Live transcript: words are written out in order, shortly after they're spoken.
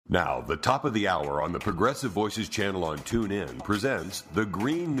Now, the top of the hour on the Progressive Voices channel on TuneIn presents the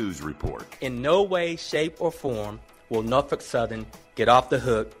Green News Report. In no way, shape, or form will Norfolk Southern get off the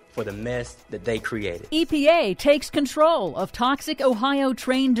hook for the mess that they created. EPA takes control of toxic Ohio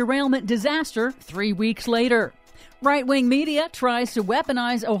train derailment disaster 3 weeks later. Right-wing media tries to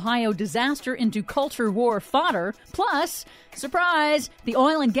weaponize Ohio disaster into culture war fodder. Plus, surprise, the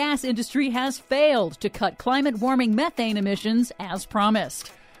oil and gas industry has failed to cut climate-warming methane emissions as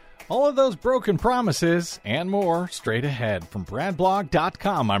promised. All of those broken promises and more straight ahead from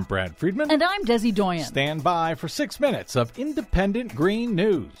BradBlog.com. I'm Brad Friedman. And I'm Desi Doyen. Stand by for 6 minutes of independent green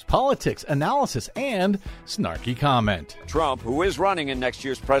news, politics, analysis, and snarky comment. Trump, who is running in next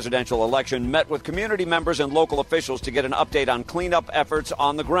year's presidential election, met with community members and local officials to get an update on cleanup efforts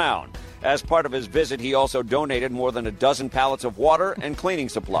on the ground. As part of his visit, he also donated more than a dozen pallets of water and cleaning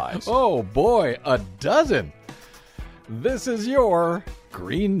supplies. Oh boy, a dozen. This is your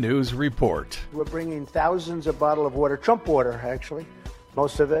Green News Report. We're bringing thousands of bottles of water, Trump water, actually,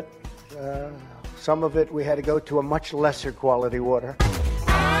 most of it. Some of it we had to go to a much lesser quality water.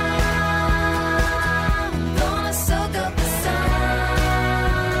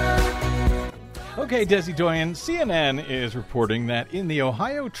 Okay, Desi Doyen, CNN is reporting that in the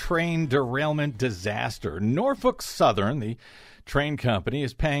Ohio train derailment disaster, Norfolk Southern, the train company,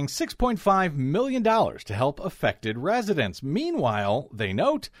 is paying $6.5 million to help affected residents. Meanwhile, they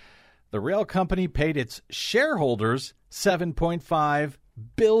note, the rail company paid its shareholders $7.5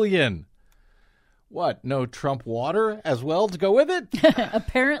 billion. What, no Trump water as well to go with it?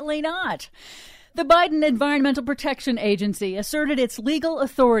 Apparently not. The Biden Environmental Protection Agency asserted its legal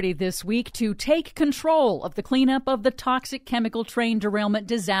authority this week to take control of the cleanup of the toxic chemical train derailment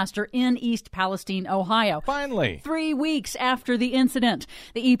disaster in East Palestine, Ohio. Finally. 3 weeks after the incident,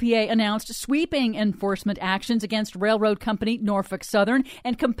 the EPA announced sweeping enforcement actions against railroad company Norfolk Southern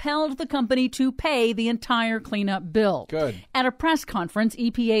and compelled the company to pay the entire cleanup bill. Good. At a press conference,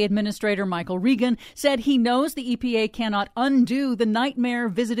 EPA Administrator Michael Regan said he knows the EPA cannot undo the nightmare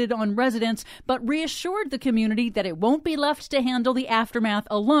visited on residents, but reassured the community that it won't be left to handle the aftermath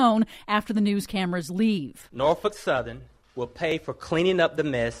alone after the news cameras leave. Norfolk Southern will pay for cleaning up the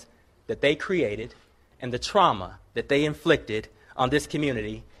mess that they created and the trauma that they inflicted on this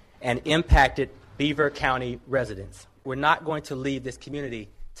community and impacted Beaver County residents. We're not going to leave this community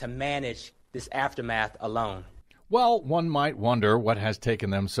to manage this aftermath alone. Well, one might wonder what has taken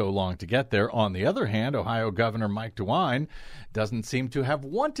them so long to get there. On the other hand, Ohio Governor Mike DeWine doesn't seem to have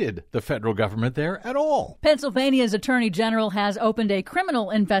wanted the federal government there at all. Pennsylvania's Attorney General has opened a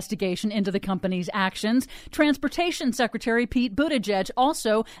criminal investigation into the company's actions. Transportation Secretary Pete Buttigieg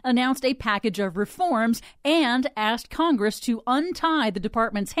also announced a package of reforms and asked Congress to untie the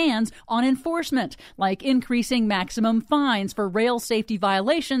department's hands on enforcement, like increasing maximum fines for rail safety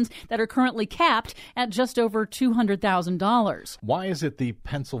violations that are currently capped at just over $200,000. Why is it the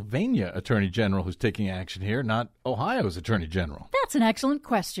Pennsylvania Attorney General who's taking action here, not Ohio's Attorney General? That's an excellent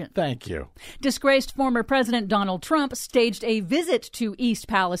question. Thank you. Disgraced former President Donald Trump staged a visit to East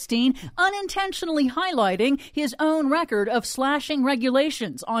Palestine, unintentionally highlighting his own record of slashing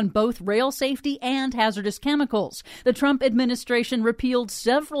regulations on both rail safety and hazardous chemicals. The Trump administration repealed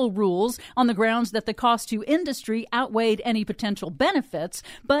several rules on the grounds that the cost to industry outweighed any potential benefits,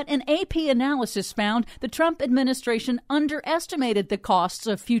 but an AP analysis found the Trump administration underestimated the costs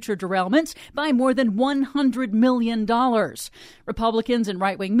of future derailments by more than $100 million. Republicans and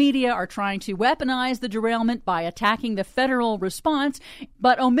right-wing media are trying to weaponize the derailment by attacking the federal response,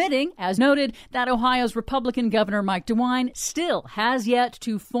 but omitting, as noted, that Ohio's Republican Governor Mike DeWine still has yet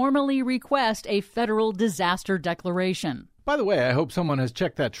to formally request a federal disaster declaration. By the way, I hope someone has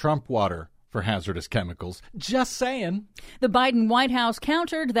checked that Trump water for hazardous chemicals. Just saying. The Biden White House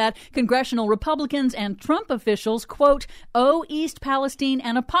countered that congressional Republicans and Trump officials, quote, owe East Palestine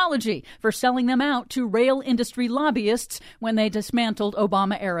an apology for selling them out to rail industry lobbyists when they dismantled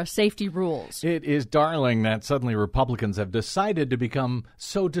Obama-era safety rules. It is darling that suddenly Republicans have decided to become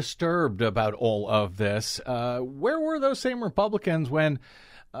so disturbed about all of this. Where were those same Republicans when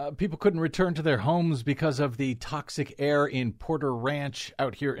people couldn't return to their homes because of the toxic air in Porter Ranch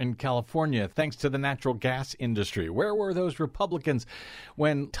out here in California, thanks to the natural gas industry? Where were those Republicans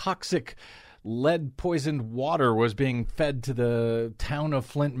when toxic lead-poisoned water was being fed to the town of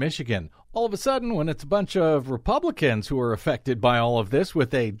Flint, Michigan? All of a sudden, when it's a bunch of Republicans who are affected by all of this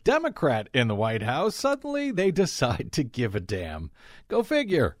with a Democrat in the White House, suddenly they decide to give a damn. Go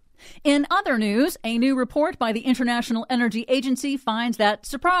figure. In other news, a new report by the International Energy Agency finds that,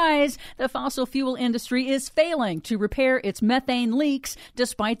 surprise, the fossil fuel industry is failing to repair its methane leaks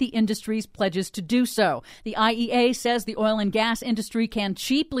despite the industry's pledges to do so. The IEA says the oil and gas industry can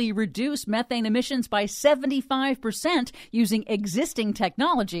cheaply reduce methane emissions by 75% using existing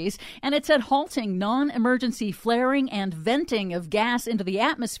technologies, and it said halting non-emergency flaring and venting of gas into the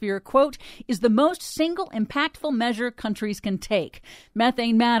atmosphere, quote, is the most single impactful measure countries can take.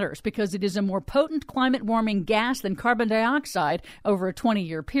 Methane matters because it is a more potent climate-warming gas than carbon dioxide over a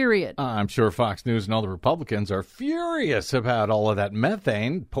 20-year period. I'm sure Fox News and all the Republicans are furious about all of that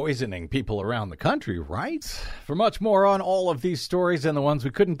methane poisoning people around the country, right? For much more on all of these stories and the ones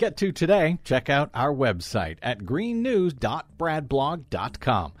we couldn't get to today, check out our website at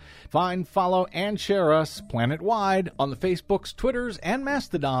greennews.bradblog.com. Find, follow, and share us planet-wide on the Facebooks, Twitters, and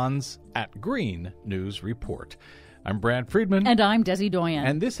Mastodons at Green News Report. I'm Brad Friedman. And I'm Desi Doyen.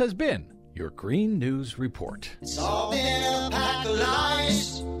 And this has been your Green News Report. It's all been a pack of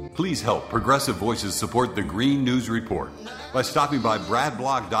lies. Please help Progressive Voices support the Green News Report by stopping by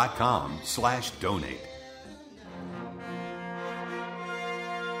bradblog.com/donate.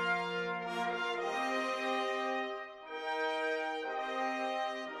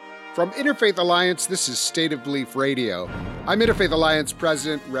 From Interfaith Alliance, this is State of Belief Radio. I'm Interfaith Alliance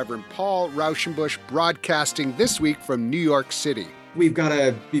President Reverend Paul Rauschenbusch, broadcasting this week from New York City. We've got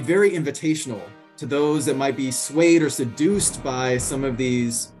to be very invitational to those that might be swayed or seduced by some of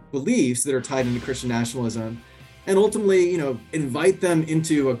these beliefs that are tied into Christian nationalism, and ultimately, invite them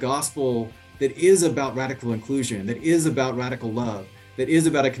into a gospel that is about radical inclusion, that is about radical love, that is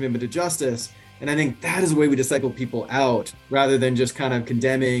about a commitment to justice. And I think that is the way we disciple people out, rather than just kind of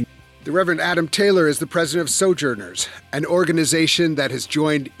condemning. The Reverend Adam Taylor is the president of Sojourners, an organization that has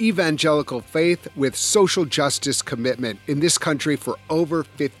joined evangelical faith with social justice commitment in this country for over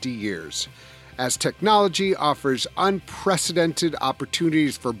 50 years. As technology offers unprecedented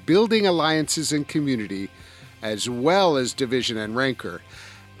opportunities for building alliances and community, as well as division and rancor,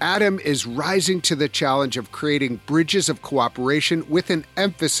 Adam is rising to the challenge of creating bridges of cooperation with an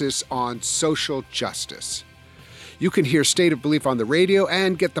emphasis on social justice. You can hear State of Belief on the radio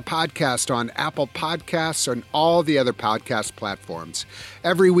and get the podcast on Apple Podcasts and all the other podcast platforms.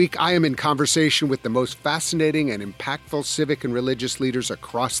 Every week, I am in conversation with the most fascinating and impactful civic and religious leaders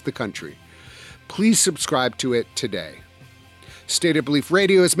across the country. Please subscribe to it today. State of Belief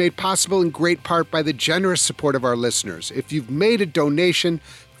Radio is made possible in great part by the generous support of our listeners. If you've made a donation,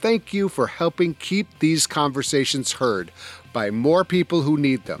 thank you for helping keep these conversations heard by more people who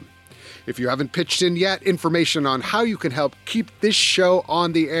need them. If you haven't pitched in yet, information on how you can help keep this show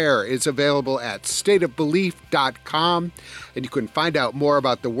on the air is available at stateofbelief.com, and you can find out more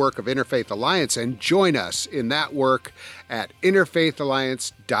about the work of Interfaith Alliance and join us in that work at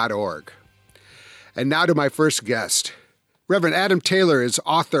interfaithalliance.org. And now to my first guest. Reverend Adam Taylor is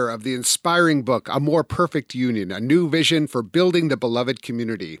author of the inspiring book, A More Perfect Union, A New Vision for Building the Beloved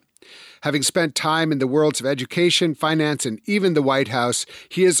Community. Having spent time in the worlds of education, finance, and even the White House,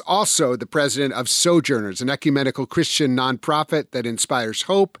 he is also the president of Sojourners, an ecumenical Christian nonprofit that inspires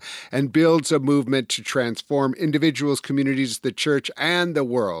hope and builds a movement to transform individuals, communities, the church, and the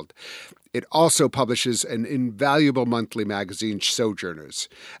world. It also publishes an invaluable monthly magazine, Sojourners.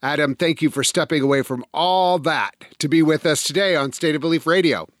 Adam, thank you for stepping away from all that to be with us today on State of Belief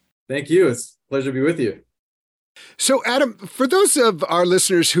Radio. Thank you. It's a pleasure to be with you. So, Adam, for those of our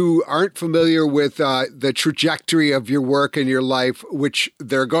listeners who aren't familiar with the trajectory of your work and your life, which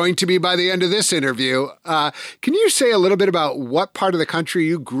they're going to be by the end of this interview, can you say a little bit about what part of the country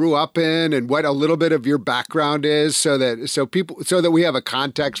you grew up in and what a little bit of your background is, so that we have a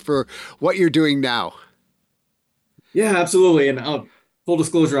context for what you're doing now? Yeah, absolutely. And full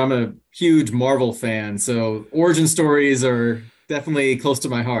disclosure, I'm a huge Marvel fan, so origin stories are definitely close to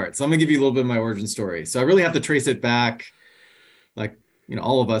my heart. So I'm gonna give you a little bit of my origin story. So I really have to trace it back, like,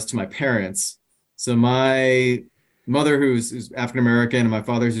 all of us, to my parents. So my mother, who's African-American, and my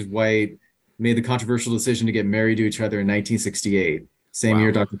father, who's white, made the controversial decision to get married to each other in 1968. Same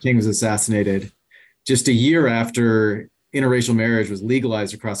year Dr. King was assassinated, just a year after interracial marriage was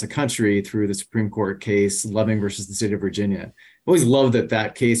legalized across the country through the Supreme Court case, Loving versus the state of Virginia. I always loved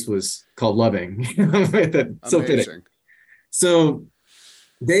that case was called Loving. That's so fitting. So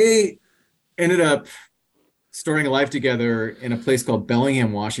they ended up starting a life together in a place called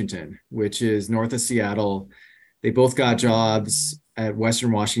Bellingham, Washington, which is north of Seattle. They both got jobs at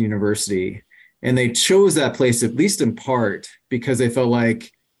Western Washington University, and they chose that place, at least in part, because they felt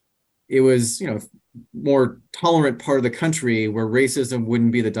like it was, more tolerant part of the country where racism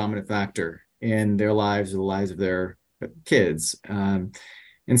wouldn't be the dominant factor in their lives or the lives of their kids.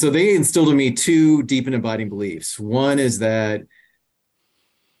 And so they instilled in me two deep and abiding beliefs. One is that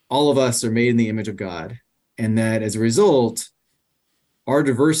all of us are made in the image of God, and that as a result, our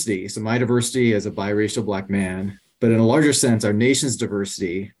diversity, so my diversity as a biracial Black man, but in a larger sense, our nation's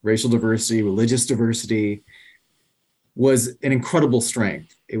diversity, racial diversity, religious diversity, was an incredible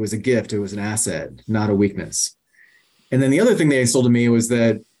strength. It was a gift, it was an asset, not a weakness. And then the other thing they instilled in me was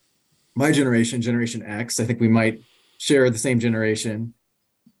that my generation, Generation X, I think we might share the same generation,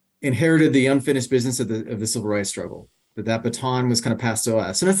 inherited the unfinished business of the civil rights struggle, that baton was kind of passed to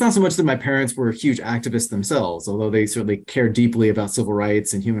us. And it's not so much that my parents were huge activists themselves, although they certainly cared deeply about civil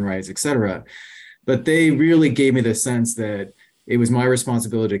rights and human rights, et cetera. But they really gave me the sense that it was my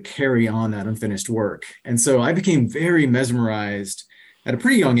responsibility to carry on that unfinished work. And so I became very mesmerized at a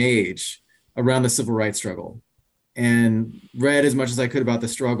pretty young age around the civil rights struggle, and read as much as I could about the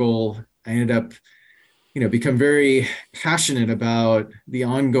struggle. I ended up, become very passionate about the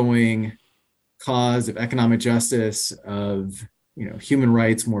ongoing cause of economic justice, of, human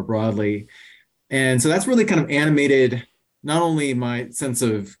rights more broadly. And so that's really kind of animated not only my sense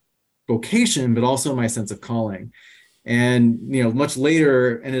of vocation, but also my sense of calling. And, much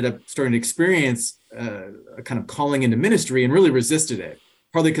later ended up starting to experience a kind of calling into ministry, and really resisted it,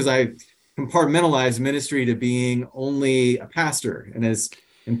 partly because I compartmentalized ministry to being only a pastor. And as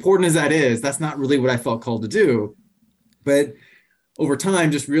important as that is, that's not really what I felt called to do. But over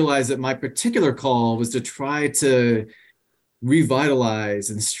time, just realized that my particular call was to try to revitalize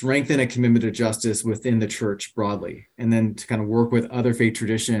and strengthen a commitment to justice within the church broadly, and then to kind of work with other faith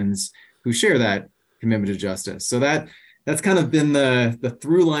traditions who share that commitment to justice. So that's kind of been the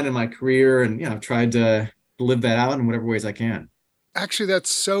through line in my career, and I've tried to live that out in whatever ways I can. Actually, that's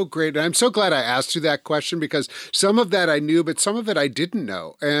so great. And I'm so glad I asked you that question, because some of that I knew, but some of it I didn't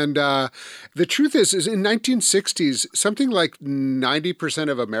know. And the truth is in 1960s, something like 90%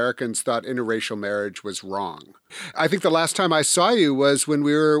 of Americans thought interracial marriage was wrong. I think the last time I saw you was when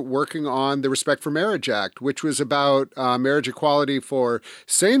we were working on the Respect for Marriage Act, which was about marriage equality for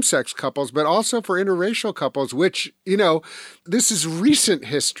same-sex couples, but also for interracial couples, which, this is recent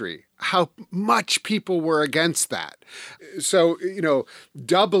history, how much people were against that. So,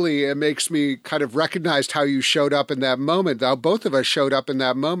 doubly it makes me kind of recognize how you showed up in that moment, how both of us showed up in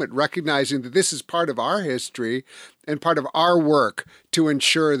that moment, recognizing that this is part of our history and part of our work to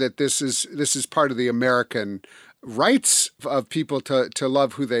ensure that this is part of the American rights of people to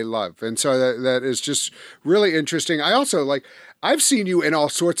love who they love. And so that is just really interesting. I also I've seen you in all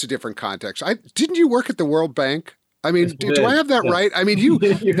sorts of different contexts. Didn't you work at the World Bank? I mean, do I have that right? I mean,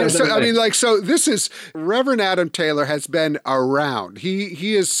 so this is Reverend Adam Taylor has been around.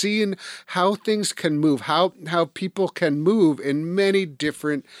 He has seen how things can move, how people can move in many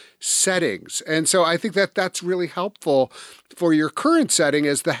different settings. And so I think that's really helpful for your current setting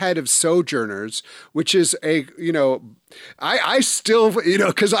as the head of Sojourners, which is I still,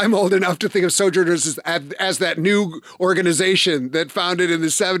 because I'm old enough to think of Sojourners as that new organization that founded in the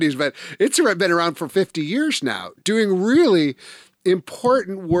 70s, but it's been around for 50 years now, doing really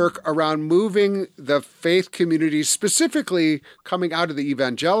important work around moving the faith community, specifically coming out of the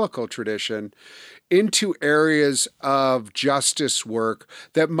evangelical tradition, into areas of justice work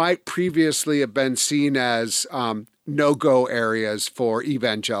that might previously have been seen as no-go areas for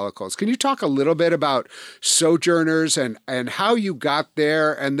evangelicals. Can you talk a little bit about Sojourners and how you got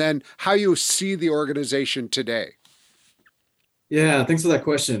there, and then how you see the organization today? Yeah, thanks for that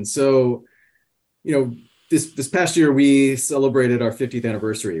question. So, this past year, we celebrated our 50th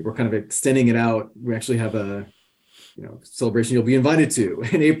anniversary. We're kind of extending it out. We actually have a celebration you'll be invited to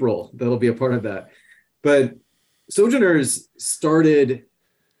in April. That'll be a part of that. But Sojourners started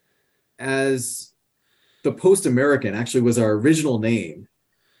as the Post-American, actually was our original name.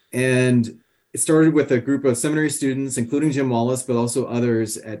 And it started with a group of seminary students, including Jim Wallace, but also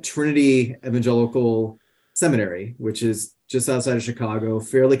others at Trinity Evangelical Seminary, which is just outside of Chicago,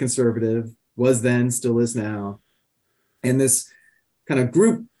 fairly conservative, was then, still is now. And this kind of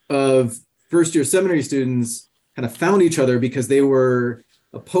group of first-year seminary students kind of found each other because they were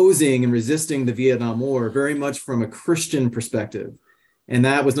opposing and resisting the Vietnam War very much from a Christian perspective. And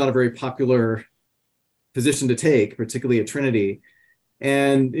that was not a very popular position to take, particularly at Trinity.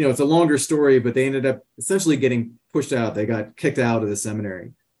 And, it's a longer story, but they ended up essentially getting pushed out. They got kicked out of the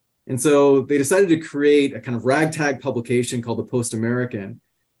seminary. And so they decided to create a kind of ragtag publication called the Post-American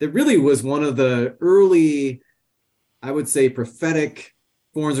that really was one of the early, I would say, prophetic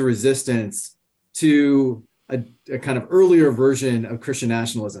forms of resistance to a kind of earlier version of Christian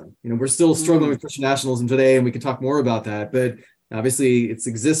nationalism. We're still struggling with Christian nationalism today, and we can talk more about that. But obviously, it's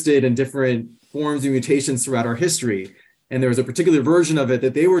existed in different forms and mutations throughout our history. And there was a particular version of it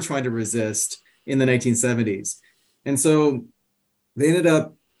that they were trying to resist in the 1970s. And so they ended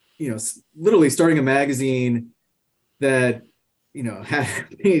up, literally starting a magazine that, had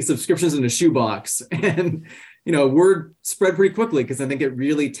subscriptions in a shoebox. And, word spread pretty quickly because I think it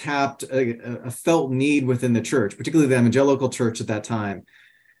really tapped a felt need within the church, particularly the evangelical church at that time.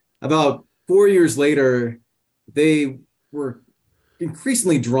 About 4 years later, they were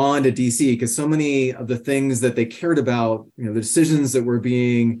increasingly drawn to DC because so many of the things that they cared about, the decisions that were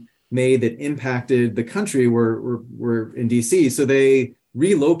being made that impacted the country were in DC. So they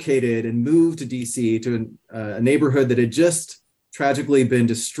relocated and moved to DC, to a neighborhood that had just tragically been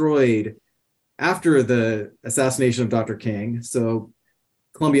destroyed after the assassination of Dr. King. So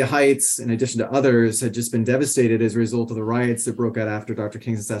Columbia Heights, in addition to others, had just been devastated as a result of the riots that broke out after Dr.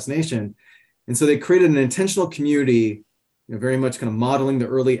 King's assassination. And so they created an intentional community, very much kind of modeling the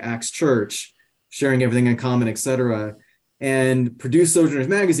early Acts church, sharing everything in common, et cetera, and produced Sojourners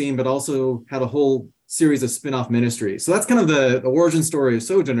Magazine, but also had a whole series of spin-off ministries. So that's kind of the origin story of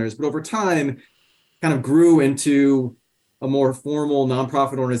Sojourners, but over time kind of grew into a more formal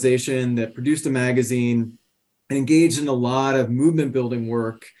nonprofit organization that produced a magazine and engaged in a lot of movement building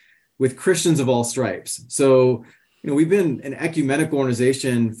work with Christians of all stripes. So, we've been an ecumenical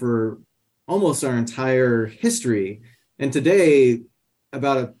organization for almost our entire history. And today,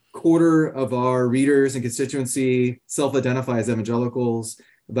 about a quarter of our readers and constituency self-identify as evangelicals.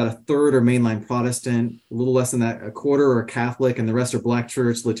 About a third are mainline Protestant, a little less than that, a quarter are Catholic, and the rest are Black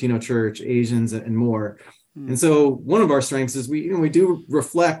church, Latino church, Asians, and more. And so one of our strengths is we do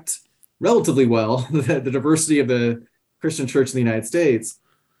reflect relatively well the diversity of the Christian church in the United States.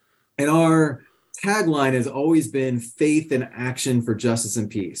 And our tagline has always been faith and action for justice and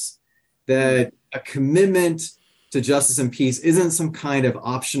peace. That a commitment to justice and peace isn't some kind of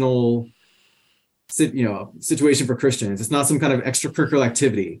optional situation for Christians. It's not some kind of extracurricular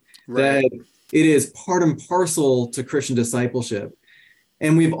activity. Right. That it is part and parcel to Christian discipleship.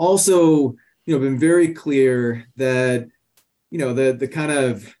 And we've also been very clear that the kind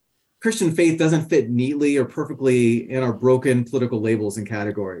of Christian faith doesn't fit neatly or perfectly in our broken political labels and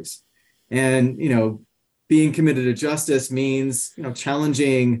categories. And being committed to justice means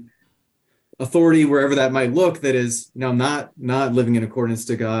challenging authority wherever that might look, that is not living in accordance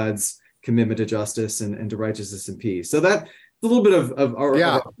to God's commitment to justice and to righteousness and peace. So that's a little bit of our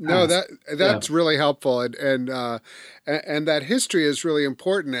that's really helpful, and that history is really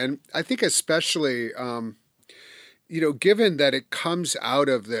important, and I think especially given that it comes out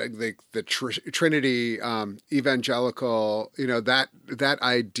of the Trinity evangelical, that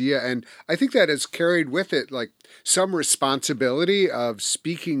idea, and I think that has carried with it like some responsibility of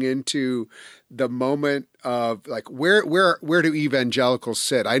speaking into the moment of like where do evangelicals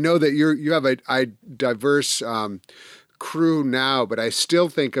sit? I know that you have a diverse crew now, but I still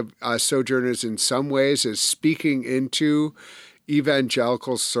think of Sojourners in some ways as speaking into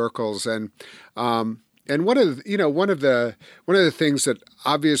evangelical circles, and one of the things that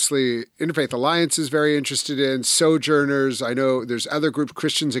obviously Interfaith Alliance is very interested in, Sojourners, I know there's other groups,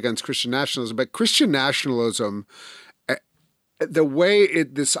 Christians Against Christian Nationalism, but Christian nationalism, the way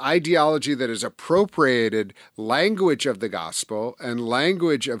this ideology that is appropriated language of the gospel and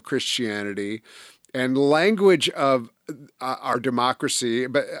language of Christianity and language of our democracy,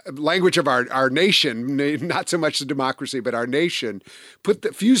 but language of our nation, not so much the democracy, but our nation,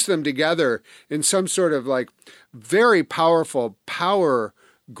 fuse them together in some sort of like very powerful power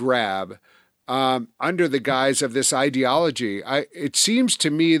grab under the guise of this ideology. It seems to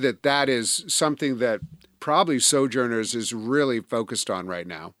me that is something that probably Sojourners is really focused on right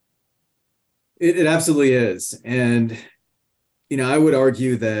now. It absolutely is. And, I would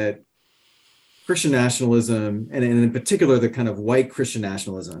argue that Christian nationalism, and in particular, the kind of white Christian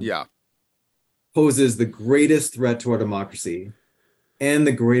nationalism, poses the greatest threat to our democracy and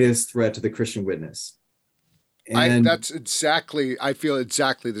the greatest threat to the Christian witness. And I feel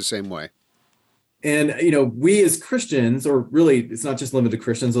exactly the same way. And, we as Christians, or really, it's not just limited to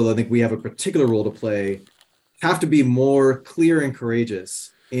Christians, although I think we have a particular role to play, have to be more clear and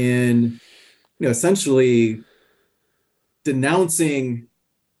courageous in, essentially denouncing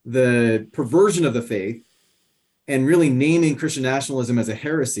the perversion of the faith and really naming Christian nationalism as a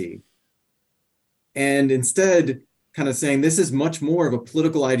heresy. And instead kind of saying this is much more of a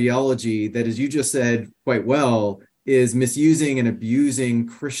political ideology that, as you just said quite well, is misusing and abusing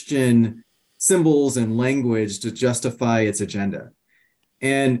Christian symbols and language to justify its agenda.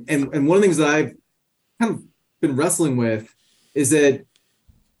 And one of the things that I've kind of been wrestling with is that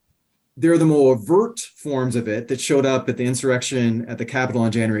there are the more overt forms of it that showed up at the insurrection at the Capitol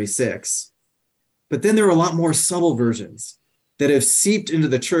on January 6th. But then there are a lot more subtle versions that have seeped into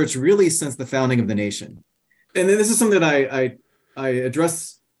the church really since the founding of the nation. And then this is something that I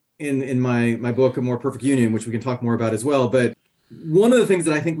address in my book, A More Perfect Union, which we can talk more about as well. But one of the things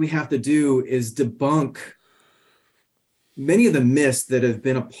that I think we have to do is debunk many of the myths that have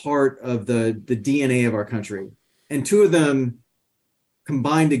been a part of the DNA of our country. And two of them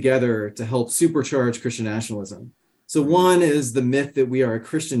combine together to help supercharge Christian nationalism. So one is the myth that we are a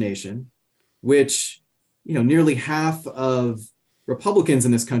Christian nation, which, nearly half of Republicans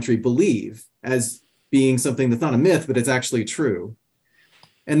in this country believe as being something that's not a myth, but it's actually true.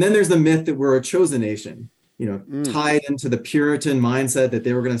 And then there's the myth that we're a chosen nation, tied into the Puritan mindset that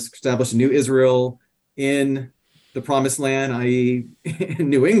they were going to establish a new Israel in the promised land, i.e. in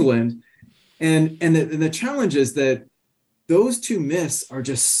New England. And the challenge is that those two myths are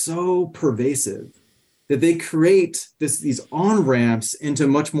just so pervasive that they create these on-ramps into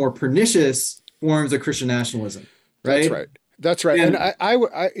much more pernicious forms of Christian nationalism. Right? That's right. And I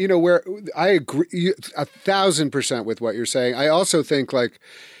agree 1,000% with what you're saying. I also think like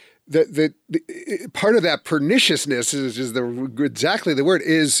the part of that perniciousness is exactly the word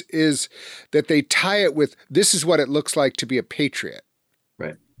is that they tie it with, this is what it looks like to be a patriot.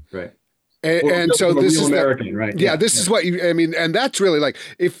 Right. And so this is American, right? Yeah, this is what and that's really like,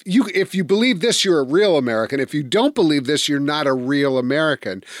 if you believe this, you're a real American. If you don't believe this, you're not a real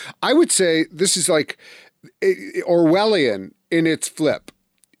American. I would say this is like Orwellian in its flip.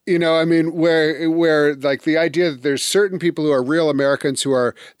 Where like the idea that there's certain people who are real Americans, who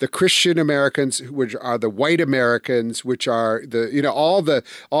are the Christian Americans, which are the white Americans, which are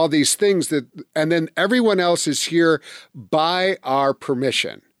all these things that, and then everyone else is here by our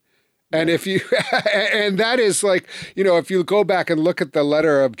permission. And and that is like, if you go back and look at the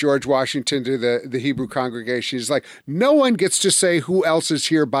letter of George Washington to the Hebrew congregation, it's like, no one gets to say who else is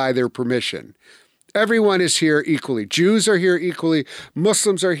here by their permission. Everyone is here equally. Jews are here equally.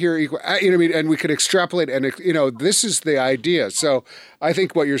 Muslims are here equally. And we could extrapolate, and this is the idea. So I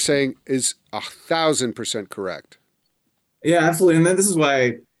think what you're saying is 1,000% correct. Yeah, absolutely. And then this is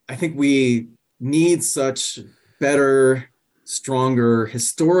why I think we need such better, stronger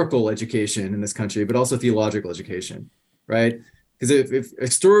historical education in this country, but also theological education, right? Because if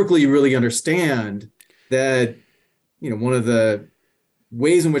historically you really understand that, one of the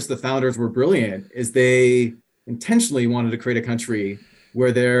ways in which the founders were brilliant is they intentionally wanted to create a country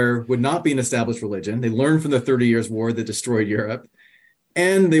where there would not be an established religion. They learned from the 30 Years' War that destroyed Europe,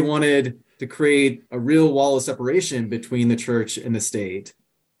 and they wanted to create a real wall of separation between the church and the state.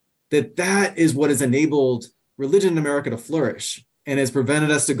 That is what has enabled religion in America to flourish and has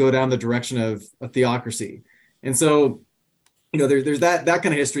prevented us to go down the direction of a theocracy. And so, there's that kind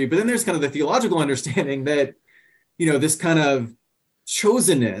of history, but then there's kind of the theological understanding that, this kind of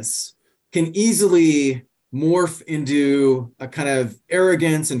chosenness can easily morph into a kind of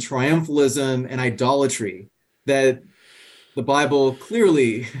arrogance and triumphalism and idolatry that the Bible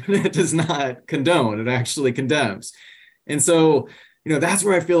clearly does not condone. It actually condemns. And so, that's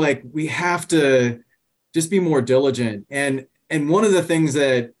where I feel like we have to just be more diligent. And one of the things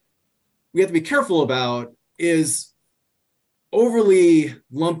that we have to be careful about is overly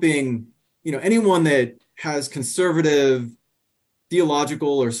lumping, anyone that has conservative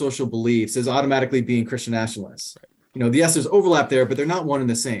theological or social beliefs as automatically being Christian nationalists. Yes, there's overlap there, but they're not one and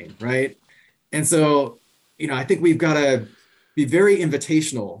the same, right? And so, I think we've got to be very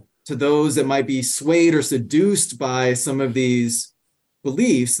invitational to those that might be swayed or seduced by some of these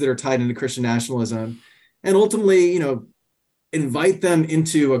beliefs that are tied into Christian nationalism, and ultimately, invite them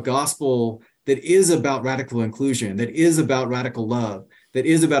into a gospel that is about radical inclusion, that is about radical love, that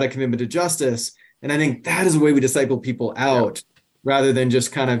is about a commitment to justice. And I think that is the way we disciple people out, rather than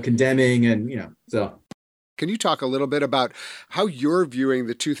just kind of condemning and, so. Can you talk a little bit about how you're viewing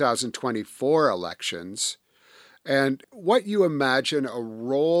the 2024 elections and what you imagine a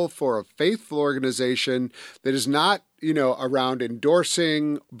role for a faithful organization that is not, around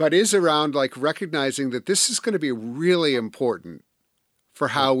endorsing, but is around like recognizing that this is going to be really important for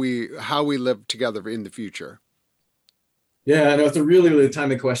how we live together in the future? Yeah, no, it's a really, really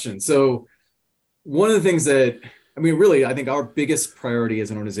timely question. So one of the things that, really, I think our biggest priority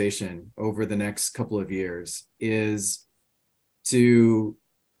as an organization over the next couple of years is to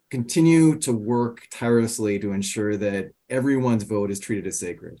continue to work tirelessly to ensure that everyone's vote is treated as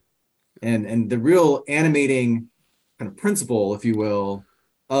sacred. And the real animating kind of principle, if you will,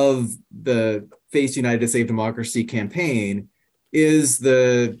 of the Face United to Save Democracy campaign is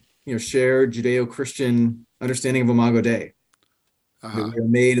the shared Judeo-Christian understanding of Imago Dei. That we are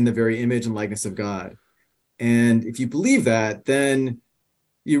made in the very image and likeness of God. And if you believe that, then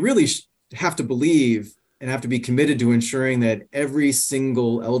you really have to believe and have to be committed to ensuring that every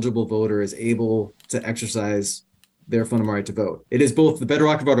single eligible voter is able to exercise their fundamental right to vote. It is both the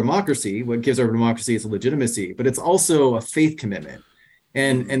bedrock of our democracy, what gives our democracy its legitimacy, but it's also a faith commitment.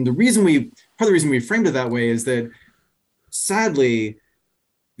 And part of the reason we framed it that way is that sadly,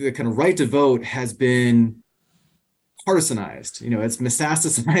 the kind of right to vote has been partisanized. It's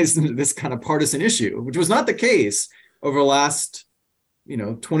metastasized into this kind of partisan issue, which was not the case over the last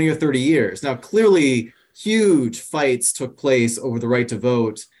 20 or 30 years. Now, clearly, huge fights took place over the right to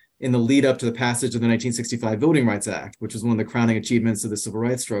vote in the lead up to the passage of the 1965 Voting Rights Act, which was one of the crowning achievements of the civil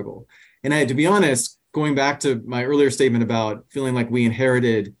rights struggle. And to be honest, going back to my earlier statement about feeling like we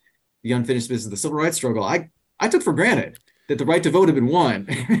inherited the unfinished business of the civil rights struggle, I took for granted that the right to vote had been won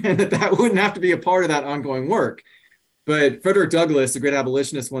and that wouldn't have to be a part of that ongoing work. But Frederick Douglass, the great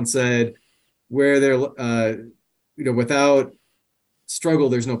abolitionist, once said, where there, without struggle,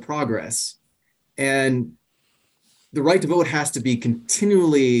 there's no progress. And the right to vote has to be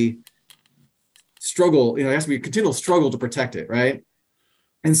continually struggle, it has to be a continual struggle to protect it, right?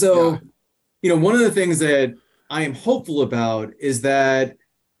 And so, one of the things that I am hopeful about is that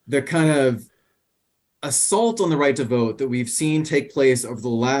the kind of assault on the right to vote that we've seen take place over the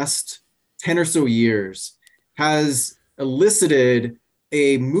last 10 or so years has elicited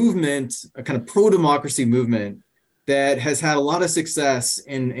a movement, a kind of pro-democracy movement that has had a lot of success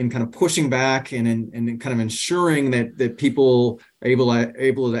in kind of pushing back and in kind of ensuring that people are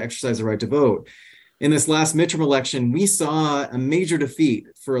able to exercise the right to vote. In this last midterm election, we saw a major defeat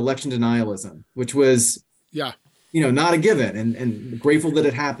for election denialism, which was not a given, and grateful that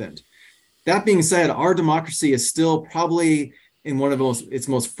it happened. That being said, our democracy is still probably in one of its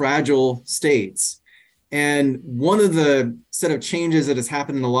most fragile states. And one of the set of changes that has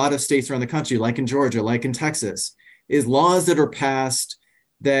happened in a lot of states around the country, like in Georgia, like in Texas, is laws that are passed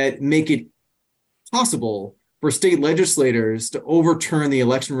that make it possible for state legislators to overturn the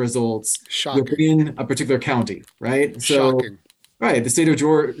election results within a particular county, right? Shocking. Right, the state of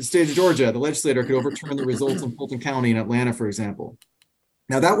Georgia, the legislator could overturn the results in Fulton County in Atlanta, for example.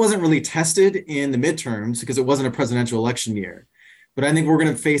 Now, that wasn't really tested in the midterms because it wasn't a presidential election year. But I think we're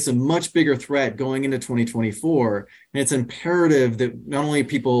going to face a much bigger threat going into 2024. And it's imperative that not only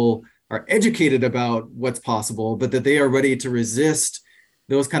people are educated about what's possible, but that they are ready to resist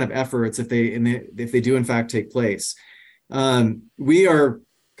those kind of efforts if they do in fact take place. We are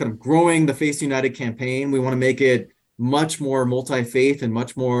kind of growing the Face United campaign. We want to make it much more multi-faith and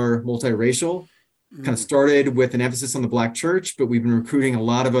much more multiracial. Kind of started with an emphasis on the Black church, but we've been recruiting a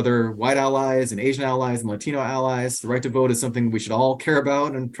lot of other white allies and Asian allies and Latino allies. The right to vote is something we should all care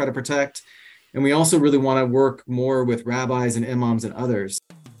about and try to protect. And we also really want to work more with rabbis and imams and others.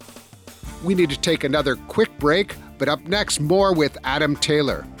 We need to take another quick break, but up next, more with Adam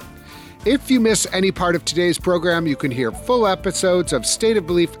Taylor. If you miss any part of today's program, you can hear full episodes of State of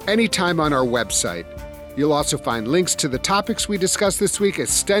Belief anytime on our website. You'll also find links to the topics we discussed this week,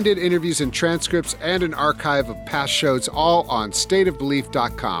 extended interviews and transcripts, and an archive of past shows, all on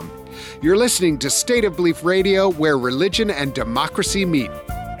stateofbelief.com. You're listening to State of Belief Radio, where religion and democracy meet.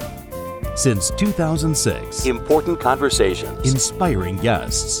 Since 2006, important conversations, inspiring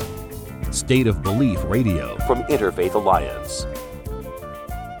guests. State of Belief Radio from Interfaith Alliance.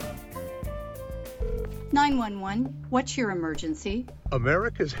 911, what's your emergency?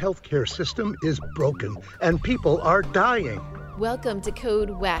 America's healthcare system is broken and people are dying. Welcome to Code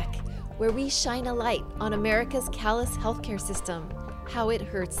WAC, where we shine a light on America's callous healthcare system, how it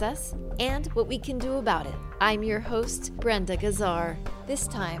hurts us, and what we can do about it. I'm your host, Brenda Gazzar. This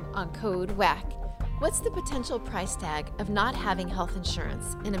time on Code WAC, what's the potential price tag of not having health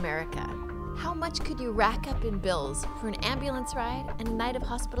insurance in America? How much could you rack up in bills for an ambulance ride and a night of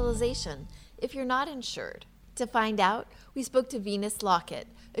hospitalization if you're not insured? To find out, we spoke to Venus Lockett,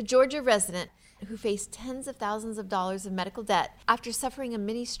 a Georgia resident who faced tens of thousands of dollars of medical debt after suffering a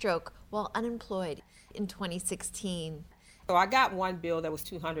mini stroke while unemployed in 2016. So I got one bill that was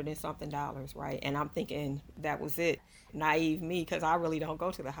 $200 and something, right? And I'm thinking that was it. Naive me, because I really don't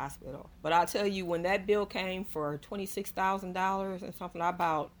go to the hospital. But I'll tell you, when that bill came for $26,000 and something, I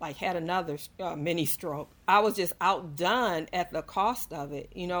about had another mini stroke. I was just outdone at the cost of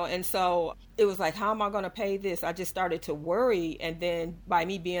it, and so it was like, how am I going to pay this? I just started to worry. And then by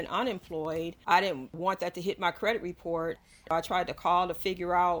me being unemployed, I didn't want that to hit my credit report. I tried to call to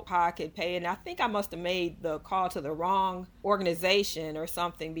figure out how I could pay. And I think I must have made the call to the wrong organization or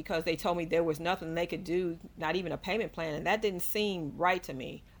something, because they told me there was nothing they could do, not even a payment plan. And that didn't seem right to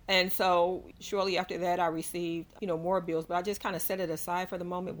me. And so shortly after that, I received, more bills, but I just kind of set it aside for the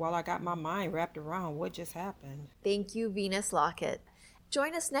moment while I got my mind wrapped around what just happened. Thank you, Venus Lockett.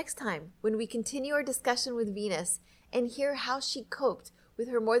 Join us next time when we continue our discussion with Venus and hear how she coped with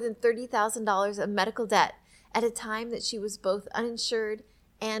her more than $30,000 of medical debt at a time that she was both uninsured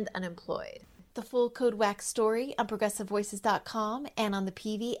and unemployed. The full Code WAC story on ProgressiveVoices.com and on the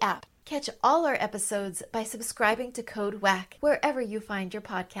PV app. Catch all our episodes by subscribing to Code WAC wherever you find your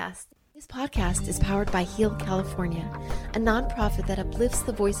podcast. This podcast is powered by Heal California, a nonprofit that uplifts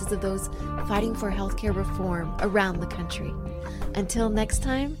the voices of those fighting for healthcare reform around the country. Until next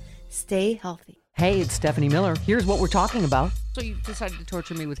time, stay healthy. Hey, it's Stephanie Miller. Here's what we're talking about. So you decided to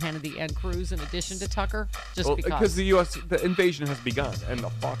torture me with Hannity and Cruz in addition to Tucker? Because the invasion has begun, and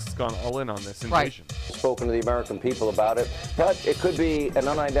Fox has gone all in on this invasion. Right. Spoken to the American people about it, but it could be an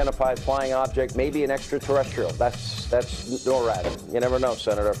unidentified flying object, maybe an extraterrestrial. That's NORAD. You never know,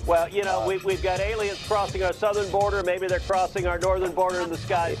 Senator. Well, we've got aliens crossing our southern border. Maybe they're crossing our northern border in the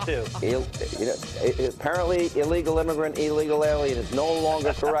skies too. Apparently, illegal immigrant, illegal alien is no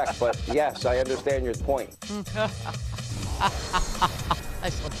longer correct. But yes, I understand your point. I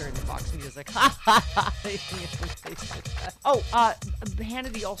slept during the Fox music.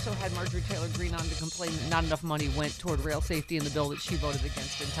 Hannity also had Marjorie Taylor Greene on to complain that not enough money went toward rail safety in the bill that she voted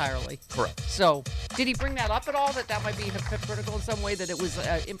against entirely. Correct. So, did he bring that up at all, that might be hypocritical in some way, that it was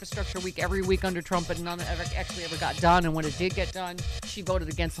infrastructure week every week under Trump, but none actually ever got done, and when it did get done, she voted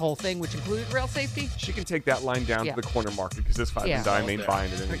against the whole thing, which included rail safety? She can take that line down to the corner market, because this five and dime ain't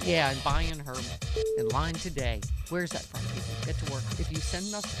buying it anymore. Yeah, and buying her in line today. Where's that from, people? Get to work. If you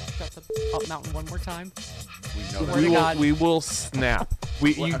send us Shut the Up Mountain one more time, we will snap.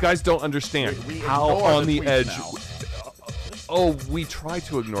 You guys don't understand how on the edge. We try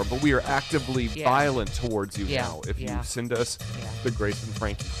to ignore, but we are actively violent towards you now. If you send us the Grace and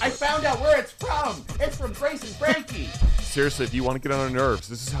Frankie. I found out where it's from. It's from Grace and Frankie. Seriously, if you want to get on our nerves,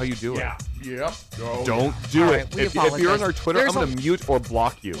 this is how you do it. Yep. Don't do it. If you're on our Twitter, I'm going to mute or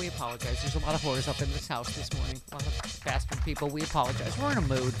block you. We apologize. There's a lot of whores up in this house this morning. A lot of bastard people. We apologize. We're in a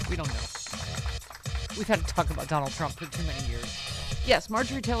mood. We don't know. We've had to talk about Donald Trump for too many years. Yes,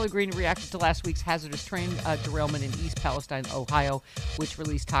 Marjorie Taylor Greene reacted to last week's hazardous train derailment in East Palestine, Ohio, which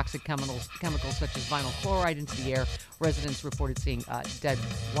released toxic chemicals such as vinyl chloride into the air. Residents reported seeing dead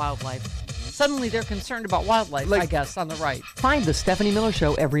wildlife. Suddenly, they're concerned about wildlife, I guess, on the right. Find The Stephanie Miller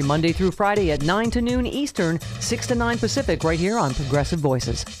Show every Monday through Friday at 9 to noon Eastern, 6 to 9 Pacific, right here on Progressive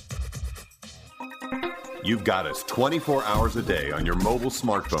Voices. You've got us 24 hours a day on your mobile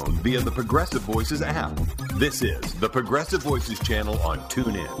smartphone via the Progressive Voices app. This is the Progressive Voices channel on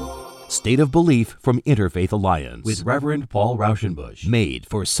TuneIn. State of Belief from Interfaith Alliance with Reverend Paul Rauschenbusch. Made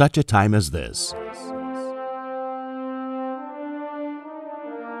for such a time as this.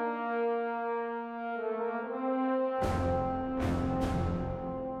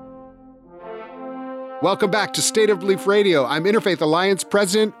 Welcome back to State of Belief Radio. I'm Interfaith Alliance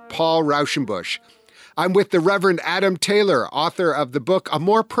President Paul Rauschenbusch. I'm with the Reverend Adam Taylor, author of the book A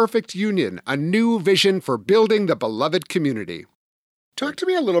More Perfect Union, A New Vision for Building the Beloved Community. Talk to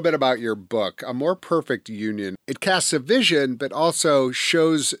me a little bit about your book, A More Perfect Union. It casts a vision, but also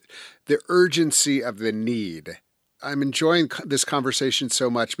shows the urgency of the need. I'm enjoying this conversation so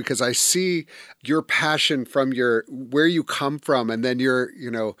much because I see your passion from where you come from, and then you're,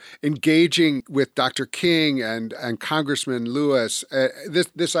 engaging with Dr. King and Congressman Lewis.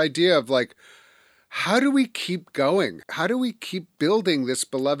 This idea of how do we keep going? How do we keep building this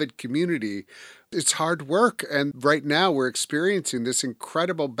beloved community? It's hard work, and right now we're experiencing this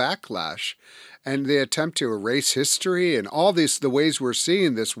incredible backlash and the attempt to erase history and all this, the ways we're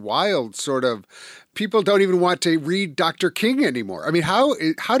seeing this wild sort of, people don't even want to read Dr. King anymore. I mean, how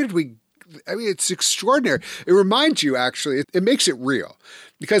did we, it's extraordinary. It reminds you, actually, it makes it real,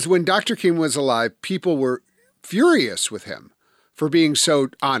 because when Dr. King was alive, people were furious with him for being so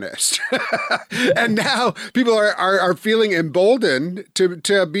honest. And now people are feeling emboldened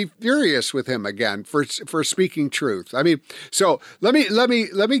to be furious with him again for speaking truth. I mean, so let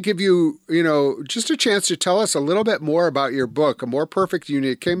me give you, just a chance to tell us a little bit more about your book, A More Perfect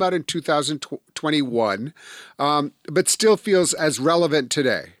Union. It came out in 2021, but still feels as relevant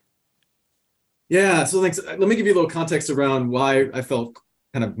today. Yeah, so thanks. Let me give you a little context around why I felt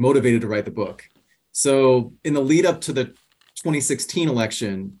kind of motivated to write the book. So in the lead up to the 2016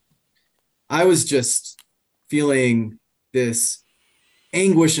 election, I was just feeling this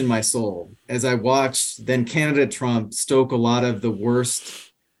anguish in my soul as I watched then candidate Trump stoke a lot of the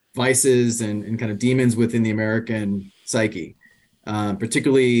worst vices and kind of demons within the American psyche,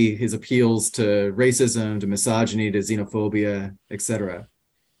 particularly his appeals to racism, to misogyny, to xenophobia, etc.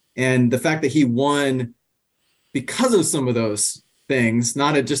 And the fact that he won because of some of those things,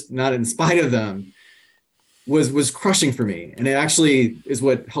 not in spite of them, was crushing for me. And it actually is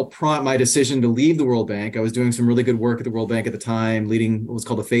what helped prompt my decision to leave the World Bank. I was doing some really good work at the World Bank at the time, leading what was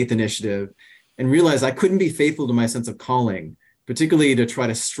called the Faith Initiative, and realized I couldn't be faithful to my sense of calling, particularly to try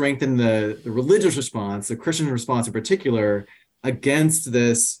to strengthen the religious response, the Christian response in particular, against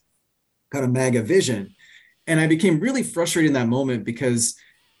this kind of MAGA vision. And I became really frustrated in that moment because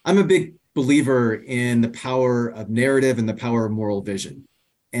I'm a big believer in the power of narrative and the power of moral vision.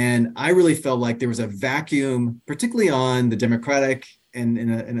 And I really felt like there was a vacuum, particularly on the Democratic and in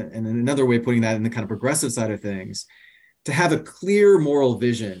another way of putting that, in the kind of progressive side of things, to have a clear moral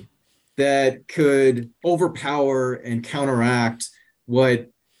vision that could overpower and counteract what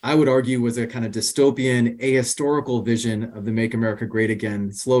I would argue was a kind of dystopian, ahistorical vision of the Make America Great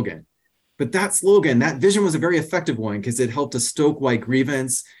Again slogan. But that slogan, that vision was a very effective one because it helped to stoke white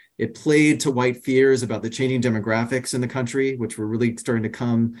grievance. It played to white fears about the changing demographics in the country, which were really starting to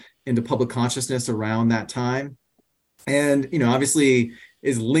come into public consciousness around that time. And, obviously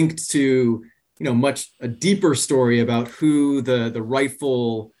is linked to, much a deeper story about who the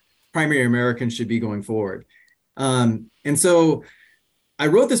rightful primary Americans should be going forward. And so I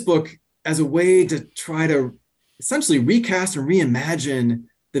wrote this book as a way to try to essentially recast and reimagine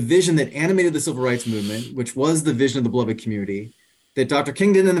the vision that animated the civil rights movement, which was the vision of the beloved community, that Dr.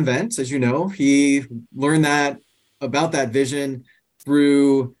 King didn't invent, as you know. He learned about that vision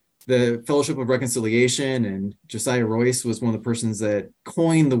through the Fellowship of Reconciliation, and Josiah Royce was one of the persons that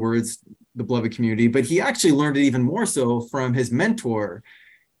coined the words, the beloved community, but he actually learned it even more so from his mentor,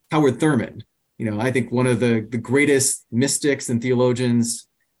 Howard Thurman. I think one of the greatest mystics and theologians.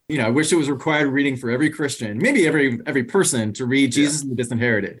 I wish it was required reading for every Christian, maybe every person, to read Jesus and the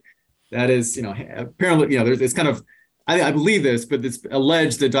Disinherited. That is, apparently, it's kind of, I believe this, but it's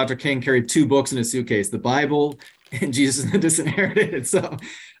alleged that Dr. King carried 2 books in his suitcase, the Bible and Jesus and the Disinherited. So,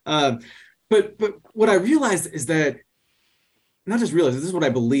 but what I realized is that, not just realized, this is what I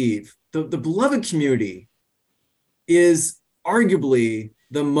believe, the beloved community is arguably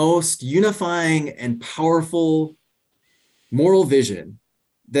the most unifying and powerful moral vision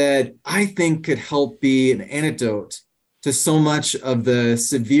that I think could help be an antidote to so much of the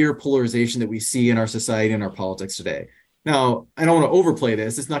severe polarization that we see in our society and our politics today. Now, I don't want to overplay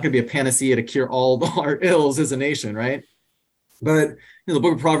this. It's not going to be a panacea to cure all our ills as a nation, right? But the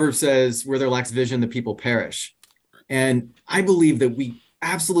book of Proverbs says, where there lacks vision, the people perish. And I believe that we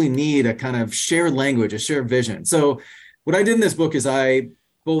absolutely need a kind of shared language, a shared vision. So what I did in this book is I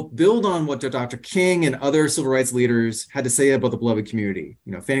both build on what Dr. King and other civil rights leaders had to say about the beloved community,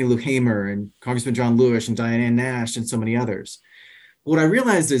 Fannie Lou Hamer and Congressman John Lewis and Diane Nash and so many others. What I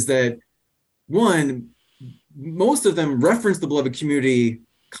realized is that, one, most of them referenced the beloved community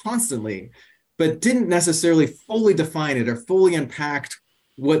constantly, but didn't necessarily fully define it or fully unpack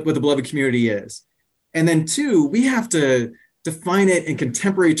what the beloved community is. And then 2, we have to define it in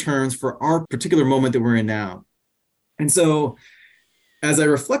contemporary terms for our particular moment that we're in now. And so as I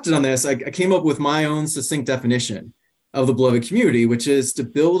reflected on this, I came up with my own succinct definition of the beloved community, which is to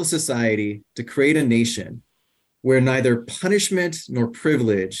build a society, to create a nation where neither punishment nor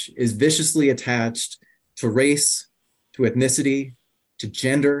privilege is viciously attached to race, to ethnicity, to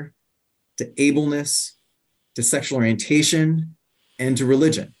gender, to ableness, to sexual orientation, and to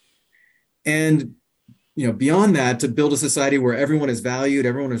religion. And beyond that, to build a society where everyone is valued,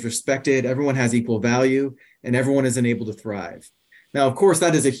 everyone is respected, everyone has equal value, and everyone is enabled to thrive. Now, of course,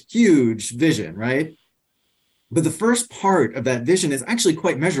 that is a huge vision, right? But the first part of that vision is actually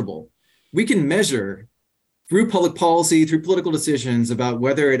quite measurable. We can measure through public policy, through political decisions, about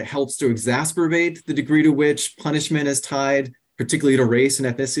whether it helps to exacerbate the degree to which punishment is tied, particularly to race and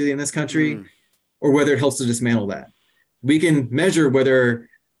ethnicity in this country, or whether it helps to dismantle that. We can measure whether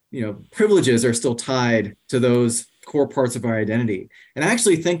privileges are still tied to those core parts of our identity. And I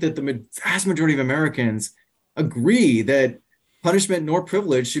actually think that the vast majority of Americans agree that punishment nor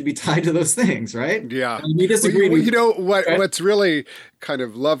privilege should be tied to those things, right? Yeah. And we disagree. What's really kind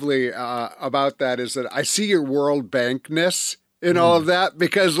of lovely about that is that I see your World Bankness in all of that,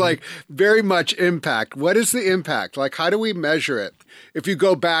 because very much impact. What is the impact? How do we measure it? If you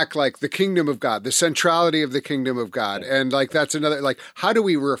go back, the kingdom of God, the centrality of the kingdom of God, and that's another, how do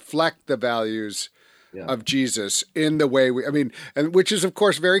we reflect the values of Jesus in the way and which is of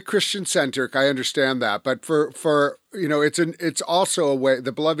course very Christian centric. I understand that, but for it's also a way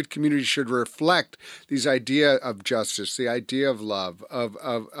the beloved community should reflect these idea of justice, the idea of love,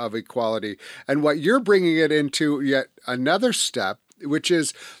 of equality, and what you're bringing it into yet another step which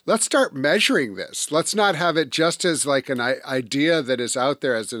is let's start measuring this. Let's not have it just as like an idea that is out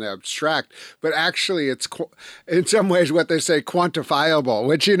there as an abstract, but actually it's in some ways what they say quantifiable,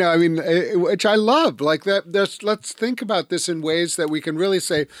 which, which I love. Like that. Let's think about this in ways that we can really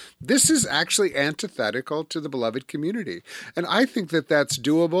say this is actually antithetical to the beloved community. And I think that that's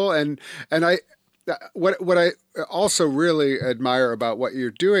doable. And what I also really admire about what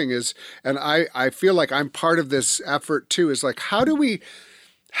you're doing is, and I feel like I'm part of this effort too, is like, how do we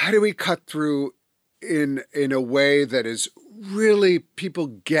cut through in a way that is really people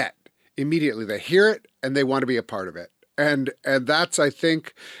get immediately, they hear it and they want to be a part of it. And that's, I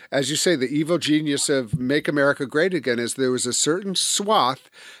think, as you say, the evil genius of Make America Great Again is there was a certain swath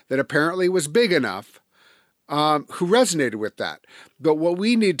that apparently was big enough who resonated with that. But what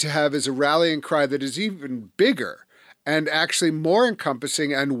we need to have is a rallying cry that is even bigger and actually more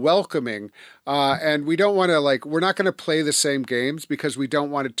encompassing and welcoming. And we don't want to we're not going to play the same games because we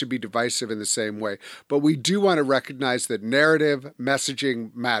don't want it to be divisive in the same way. But we do want to recognize that narrative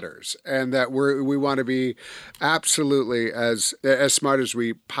messaging matters and that we want to be absolutely as smart as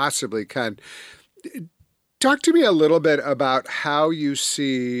we possibly can. Talk to me a little bit about how you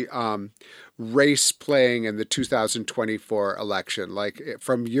see race playing in the 2024 election, like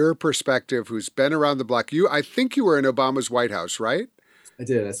from your perspective, who's been around the block. I think you were in Obama's White House, right? I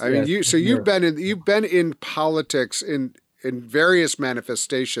did. You've been in politics in various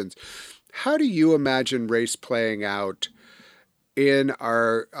manifestations. How do you imagine race playing out in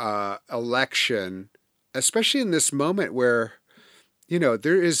our election, especially in this moment where,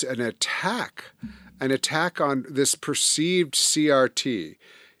 there is an attack on this perceived CRT?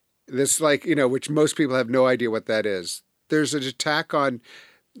 This which most people have no idea what that is. There's an attack on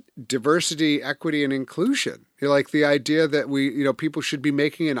diversity, equity, and inclusion. The idea that people should be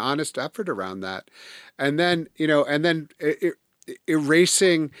making an honest effort around that. And then,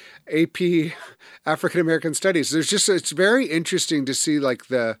 erasing AP African-American studies. It's very interesting to see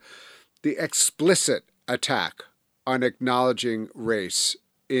the explicit attack on acknowledging race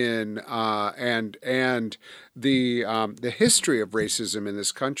in and the history of racism in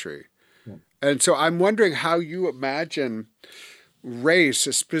this country. Yeah. And so I'm wondering how you imagine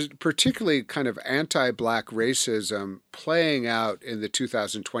race, particularly kind of anti-Black racism, playing out in the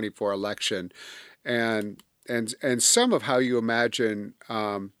 2024 election, and some of how you imagine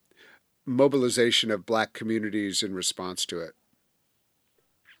mobilization of Black communities in response to it.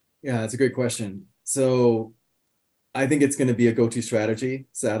 Yeah, that's a great question. So I think it's going to be a go-to strategy,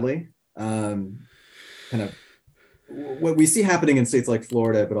 sadly. Kind of what we see happening in states like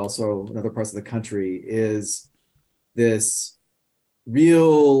Florida, but also in other parts of the country, is this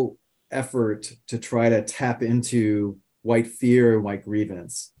real effort to try to tap into white fear and white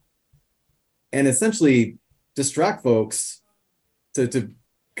grievance and essentially distract folks to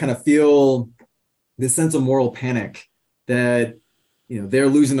kind of feel this sense of moral panic that they're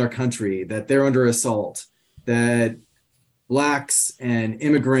losing their country, that they're under assault, that Blacks and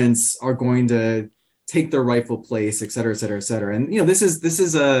immigrants are going to take their rightful place, et cetera, et cetera, et cetera. And, this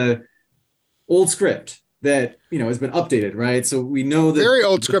is a old script that, has been updated, right? So we know that very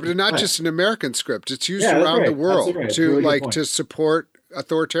old script, and not just an American script. It's used around the world to really to support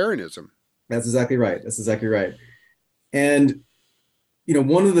authoritarianism. That's exactly right. And,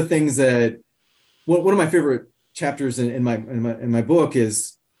 one of the things that one of my favorite chapters in my book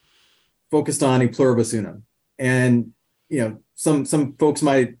is focused on e pluribus unum. And, some folks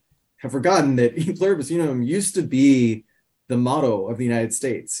might have forgotten that e pluribus unum used to be the motto of the United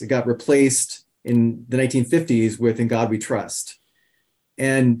States. It got replaced in the 1950s with "In God We Trust."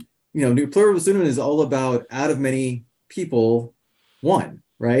 And, e pluribus unum is all about out of many people, one,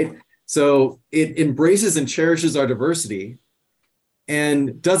 right? So it embraces and cherishes our diversity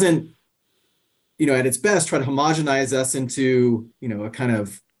and doesn't, at its best, try to homogenize us into, a kind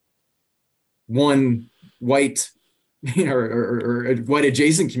of one white, or a white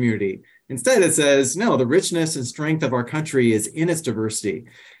adjacent community. Instead, it says, no, the richness and strength of our country is in its diversity.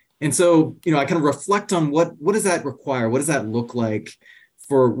 And so, I kind of reflect on what does that require? What does that look like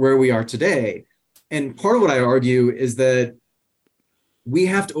for where we are today? And part of what I argue is that we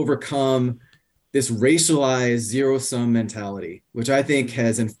have to overcome this racialized zero-sum mentality, which I think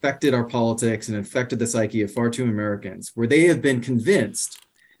has infected our politics and infected the psyche of far too many Americans, where they have been convinced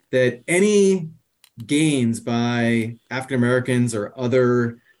that any gains by African Americans or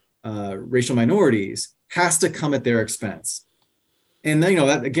other racial minorities has to come at their expense. And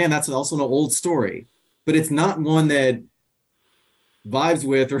that, again, that's also an old story, but it's not one that vibes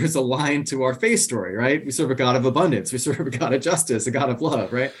with or is aligned to our faith story, right? We serve a God of abundance. We serve a God of justice, a God of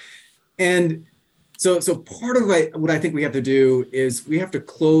love, right? And So part of what I think we have to do is we have to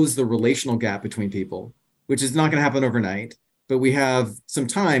close the relational gap between people, which is not going to happen overnight. But we have some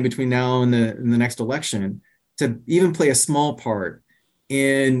time between now and the next election to even play a small part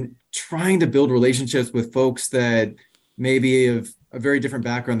in trying to build relationships with folks that may be of a very different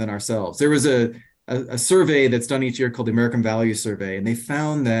background than ourselves. There was a survey that's done each year called the American Values Survey, and they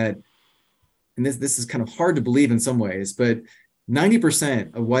found that, and this is kind of hard to believe in some ways, but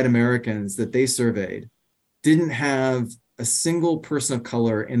 90% of white Americans that they surveyed didn't have a single person of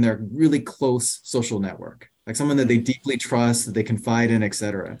color in their really close social network, like someone that they deeply trust, that they confide in, et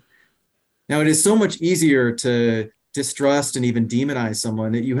cetera. Now, it is so much easier to distrust and even demonize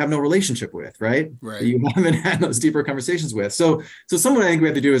someone that you have no relationship with, right? That you haven't had those deeper conversations with. So something I think we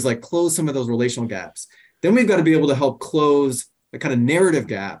have to do is like close some of those relational gaps. Then we've got to be able to help close a kind of narrative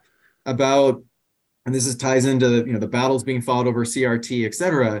gap about, and this ties into the battles being fought over CRT, et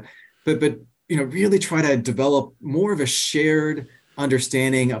cetera, but really try to develop more of a shared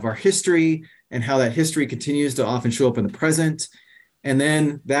understanding of our history and how that history continues to often show up in the present. And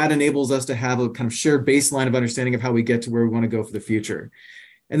then that enables us to have a kind of shared baseline of understanding of how we get to where we want to go for the future.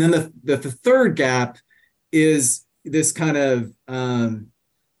 And then the third gap is this kind of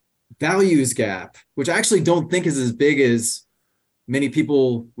values gap, which I actually don't think is as big as many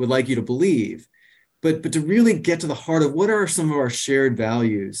people would like you to believe. But to really get to the heart of what are some of our shared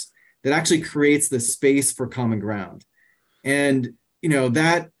values that actually creates the space for common ground. And,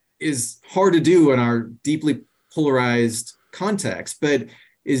 that is hard to do in our deeply polarized context, but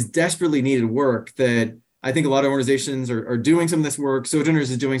is desperately needed work that I think a lot of organizations are doing some of this work. Sojourners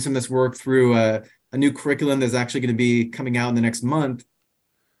is doing some of this work through a new curriculum that's actually going to be coming out in the next month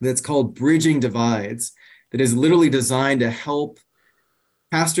that's called Bridging Divides, that is literally designed to help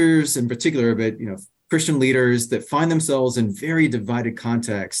pastors in particular, but Christian leaders that find themselves in very divided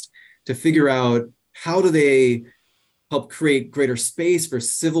context to figure out how do they help create greater space for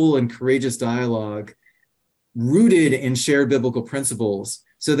civil and courageous dialogue rooted in shared biblical principles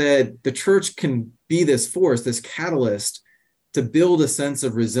so that the church can be this force, this catalyst to build a sense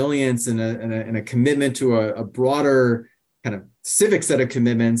of resilience and a commitment to a broader kind of civic set of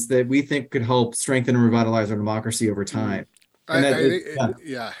commitments that we think could help strengthen and revitalize our democracy over time.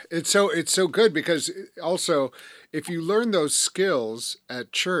 It's so good because also if you learn those skills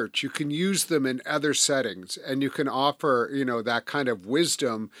at church, you can use them in other settings and you can offer, that kind of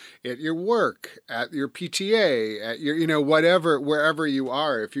wisdom at your work, at your PTA, at your, whatever, wherever you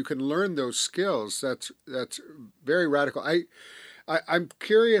are. If you can learn those skills, that's very radical. I'm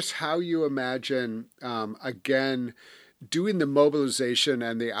curious how you imagine, again, doing the mobilization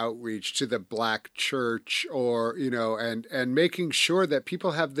and the outreach to the Black church or, and making sure that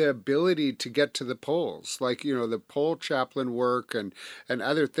people have the ability to get to the polls, like, the poll chaplain work and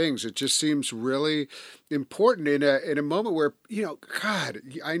other things. It just seems really important in a moment where, God,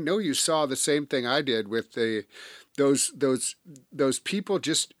 I know you saw the same thing I did with those people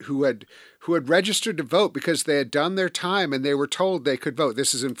just who had registered to vote because they had done their time and they were told they could vote.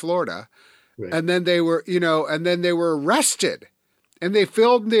 This is in Florida. Right. And then they were, arrested and they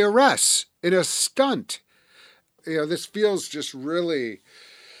filmed the arrests in a stunt. This feels just really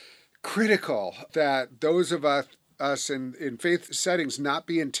critical that those of us in faith settings not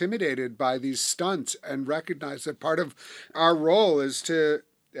be intimidated by these stunts and recognize that part of our role is to,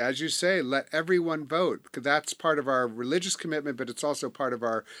 as you say, let everyone vote, because that's part of our religious commitment, but it's also part of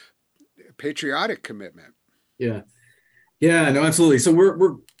our patriotic commitment. Yeah. Yeah, no, absolutely. So we're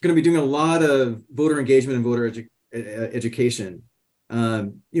going to be doing a lot of voter engagement and voter education.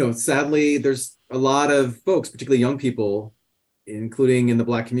 Sadly, there's a lot of folks, particularly young people, including in the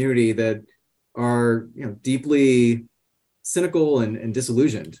Black community, that are deeply cynical and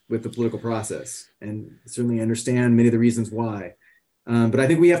disillusioned with the political process, and certainly understand many of the reasons why. But I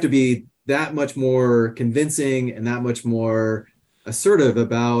think we have to be that much more convincing and that much more assertive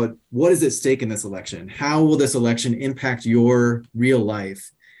about what is at stake in this election. How will this election impact your real life?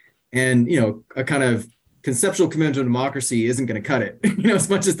 And, a kind of conceptual commitment to democracy isn't going to cut it.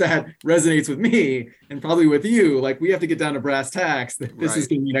 As much as that resonates with me and probably with you, like we have to get down to brass tacks that this is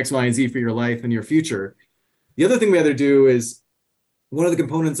going to be X, Y, and Z for your life and your future. The other thing we have to do is one of the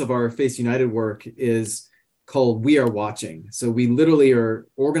components of our Face United work is called We Are Watching. So we literally are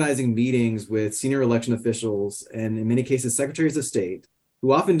organizing meetings with senior election officials and in many cases, secretaries of state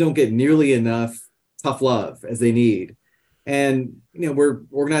who often don't get nearly enough tough love as they need. And, we're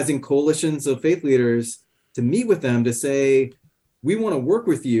organizing coalitions of faith leaders to meet with them to say, we want to work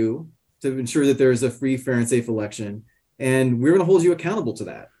with you to ensure that there's a free, fair, and safe election. And we're going to hold you accountable to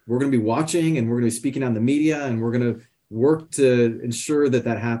that. We're going to be watching and we're going to be speaking on the media and we're going to work to ensure that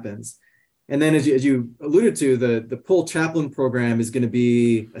happens. And then as you alluded to, the poll chaplain program is going to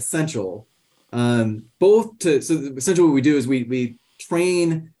be essential. So essentially what we do is we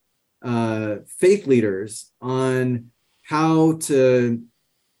train faith leaders on how to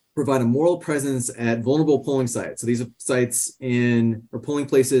provide a moral presence at vulnerable polling sites. So these are sites or polling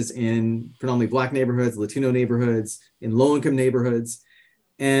places in predominantly Black neighborhoods, Latino neighborhoods, in low-income neighborhoods.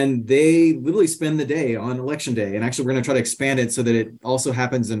 And they literally spend the day on election day. And actually, we're going to try to expand it so that it also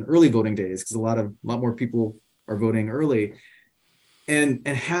happens in early voting days, because a lot more people are voting early. And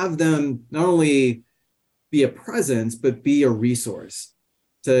have them not only be a presence, but be a resource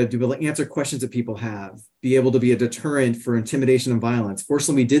to be able to answer questions that people have, be able to be a deterrent for intimidation and violence.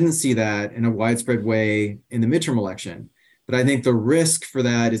 Fortunately, we didn't see that in a widespread way in the midterm election. But I think the risk for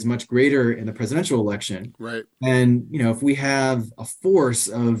that is much greater in the presidential election. Right. And, if we have a force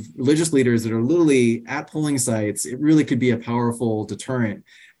of religious leaders that are literally at polling sites, it really could be a powerful deterrent.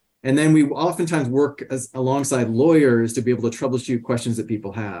 And then we oftentimes work alongside lawyers to be able to troubleshoot questions that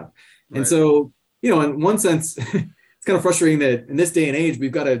people have. Right. And so, in one sense, it's kind of frustrating that in this day and age,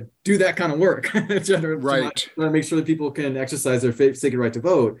 we've got to do that kind of work to make sure that people can exercise their sacred right to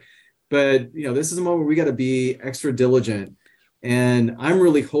vote. But, this is a moment where we got to be extra diligent. And I'm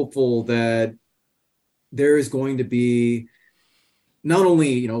really hopeful that there is going to be not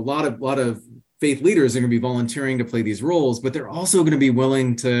only, a lot of faith leaders are going to be volunteering to play these roles, but they're also going to be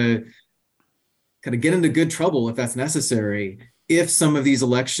willing to kind of get into good trouble if that's necessary. If some of these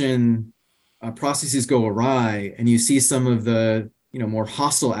election processes go awry and you see some of the, more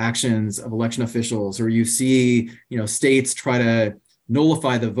hostile actions of election officials, or you see, states try to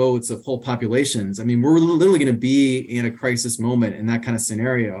nullify the votes of whole populations. I mean, we're literally going to be in a crisis moment in that kind of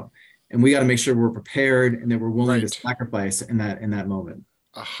scenario. And we got to make sure we're prepared and that we're willing to sacrifice in that moment.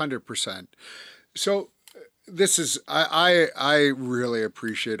 100%. So this is, I really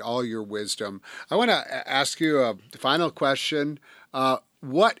appreciate all your wisdom. I want to ask you a final question.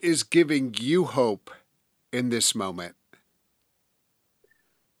 What is giving you hope in this moment?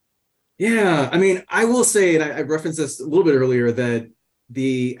 Yeah, I mean, I will say, and I referenced this a little bit earlier, that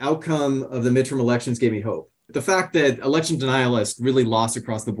the outcome of the midterm elections gave me hope. The fact that election denialists really lost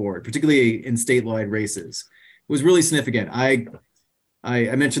across the board, particularly in statewide races, was really significant. I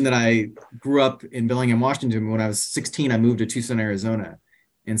mentioned that I grew up in Bellingham, Washington. When I was 16, I moved to Tucson, Arizona.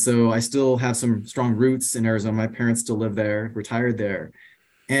 And so I still have some strong roots in Arizona. My parents still live there, retired there.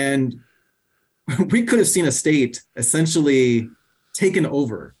 And we could have seen a state essentially taken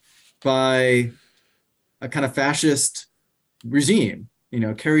over by a kind of fascist regime.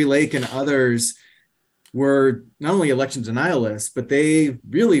 Kari Lake and others were not only election denialists, but they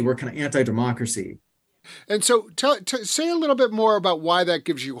really were kind of anti-democracy. And so say a little bit more about why that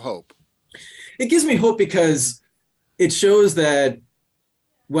gives you hope. It gives me hope because it shows that,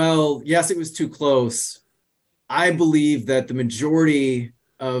 well, yes, it was too close. I believe that the majority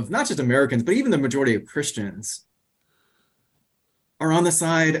of not just Americans, but even the majority of Christians are on the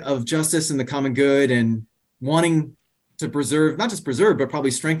side of justice and the common good and wanting to preserve, not just preserve, but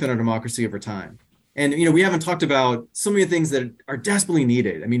probably strengthen our democracy over time. And, we haven't talked about so many things that are desperately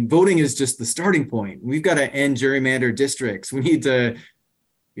needed. I mean, voting is just the starting point. We've got to end gerrymandered districts. We need to,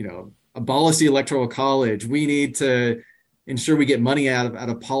 abolish the Electoral College. We need to ensure we get money out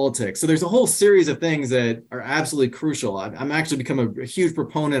of politics. So there's a whole series of things that are absolutely crucial. I'm actually become a huge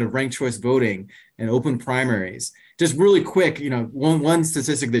proponent of ranked choice voting and open primaries. Just really quick, one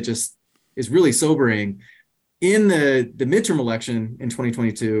statistic that just is really sobering. In the midterm election in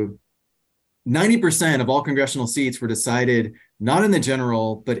 2022, 90% of all congressional seats were decided not in the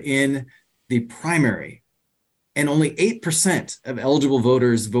general, but in the primary. And only 8% of eligible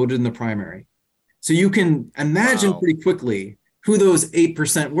voters voted in the primary. So you can imagine pretty quickly who those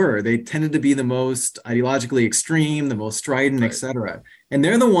 8% were. They tended to be the most ideologically extreme, the most strident, et cetera. And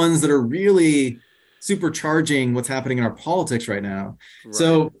they're the ones that are really supercharging what's happening in our politics right now. Right.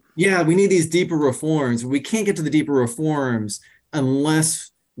 So yeah, we need these deeper reforms. We can't get to the deeper reforms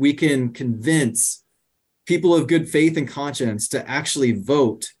unless we can convince people of good faith and conscience to actually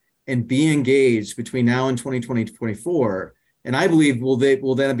vote and be engaged between now and 2024. And I believe will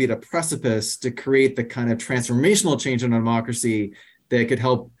then be at a precipice to create the kind of transformational change in our democracy that could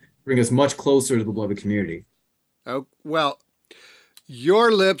help bring us much closer to the beloved community. Oh, well,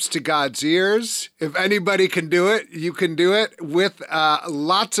 your lips to God's ears. If anybody can do it, you can do it with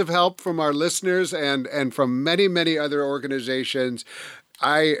lots of help from our listeners and from many, many other organizations.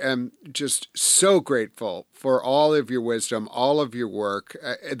 I am just so grateful for all of your wisdom, all of your work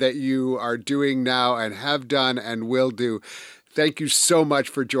that you are doing now and have done and will do. Thank you so much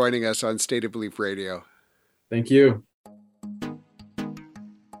for joining us on State of Belief Radio. Thank you.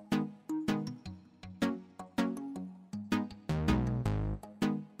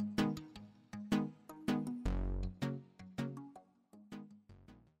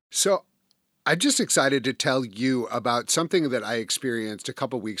 So I'm just excited to tell you about something that I experienced a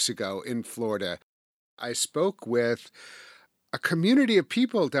couple weeks ago in Florida. I spoke with a community of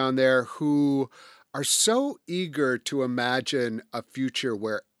people down there who are so eager to imagine a future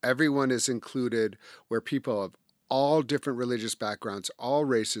where everyone is included, where people of all different religious backgrounds, all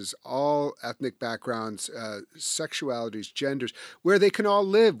races, all ethnic backgrounds, sexualities, genders, where they can all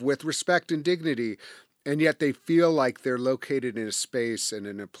live with respect and dignity. And yet they feel like they're located in a space and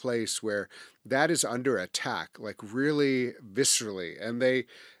in a place where that is under attack, like really viscerally. And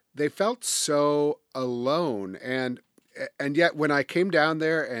they felt so alone. And yet when I came down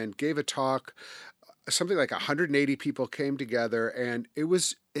there and gave a talk, something like 180 people came together, and it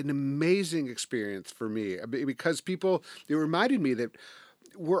was an amazing experience for me because it reminded me that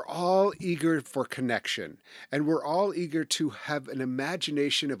we're all eager for connection, and we're all eager to have an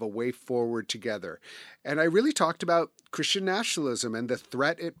imagination of a way forward together. And I really talked about Christian nationalism and the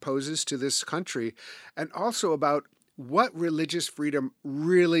threat it poses to this country, and also about what religious freedom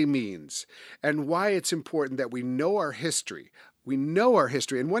really means and why it's important that we know our history. We know our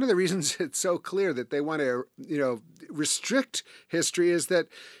history. And one of the reasons it's so clear that they want to, restrict history is that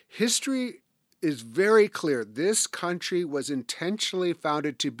history is very clear. This country was intentionally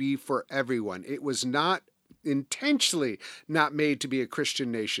founded to be for everyone. It was not intentionally not made to be a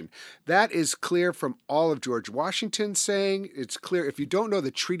Christian nation. That is clear from all of George Washington's saying. It's clear. If you don't know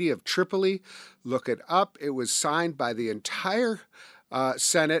the Treaty of Tripoli, look it up. It was signed by the entire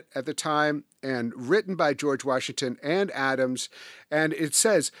Senate at the time and written by George Washington and Adams. And it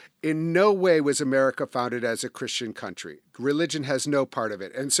says, in no way was America founded as a Christian country. Religion has no part of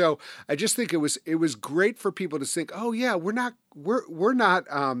it. And so I just think it was great for people to think, oh yeah, we're not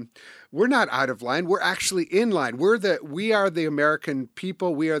out of line. We're actually in line. We are the American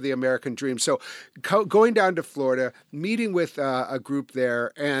people. We are the American dream. So going down to Florida, meeting with a group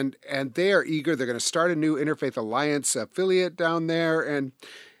there, and they are eager. They're going to start a new Interfaith Alliance affiliate down there. And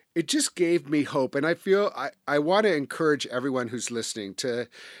it just gave me hope. And I feel I want to encourage everyone who's listening to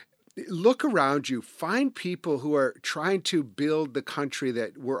look around you, find people who are trying to build the country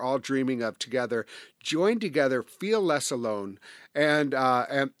that we're all dreaming of together, join together, feel less alone. And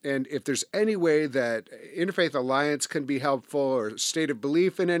if there's any way that Interfaith Alliance can be helpful or State of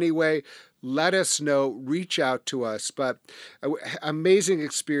Belief in any way, let us know, reach out to us. But amazing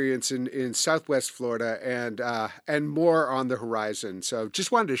experience in Southwest Florida and more on the horizon. So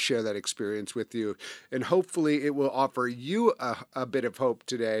just wanted to share that experience with you. And hopefully it will offer you a bit of hope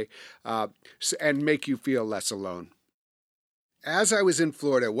today and make you feel less alone. As I was in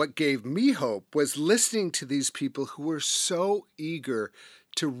Florida, what gave me hope was listening to these people who were so eager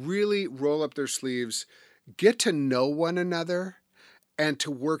to really roll up their sleeves, get to know one another, and to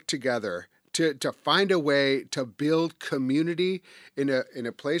work together, to find a way to build community in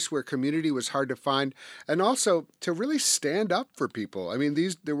a place where community was hard to find, and also to really stand up for people. I mean,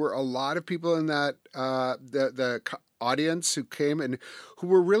 there were a lot of people in that the audience who came and who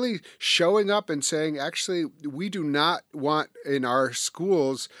were really showing up and saying, actually, we do not want in our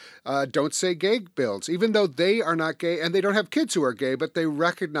schools, don't say gay bills, even though they are not gay and they don't have kids who are gay, but they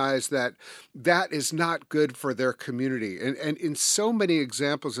recognize that that is not good for their community. And in so many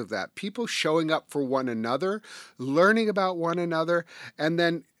examples of that, people showing up for one another, learning about one another, and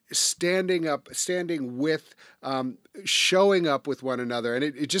then standing with, showing up with one another. And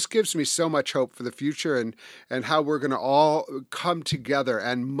it just gives me so much hope for the future and how we're going to all come together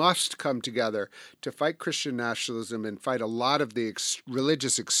and must come together to fight Christian nationalism and fight a lot of the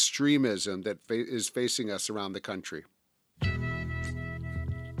religious extremism that is facing us around the country.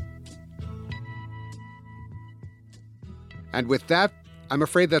 And with that, I'm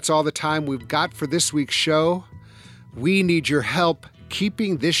afraid that's all the time we've got for this week's show. We need your help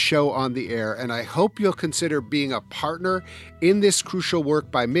keeping this show on the air, and I hope you'll consider being a partner in this crucial work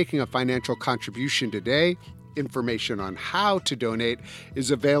by making a financial contribution today. Information on how to donate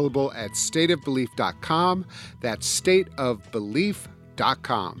is available at stateofbelief.com. That's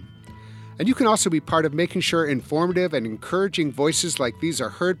stateofbelief.com. And you can also be part of making sure informative and encouraging voices like these are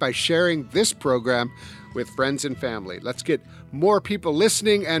heard by sharing this program with friends and family. Let's get more people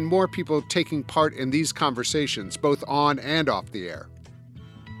listening and more people taking part in these conversations, both on and off the air.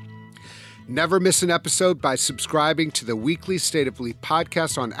 Never miss an episode by subscribing to the weekly State of Belief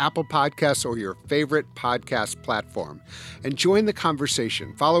podcast on Apple Podcasts or your favorite podcast platform. And join the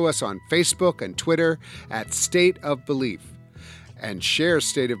conversation. Follow us on Facebook and Twitter at State of Belief. And share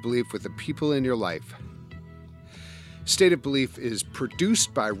State of Belief with the people in your life. State of Belief is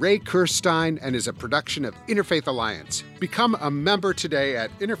produced by Ray Kirstein and is a production of Interfaith Alliance. Become a member today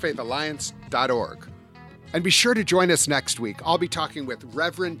at interfaithalliance.org. And be sure to join us next week. I'll be talking with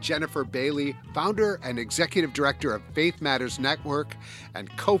Reverend Jennifer Bailey, founder and executive director of Faith Matters Network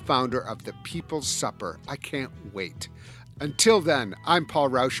and co-founder of the People's Supper. I can't wait. Until then, I'm Paul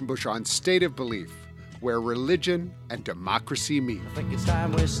Rauschenbusch on State of Belief, where religion and democracy meet. I think it's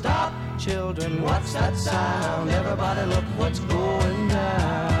time we stop. Children, what's that sound? Everybody look what's going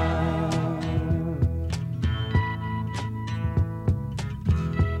down.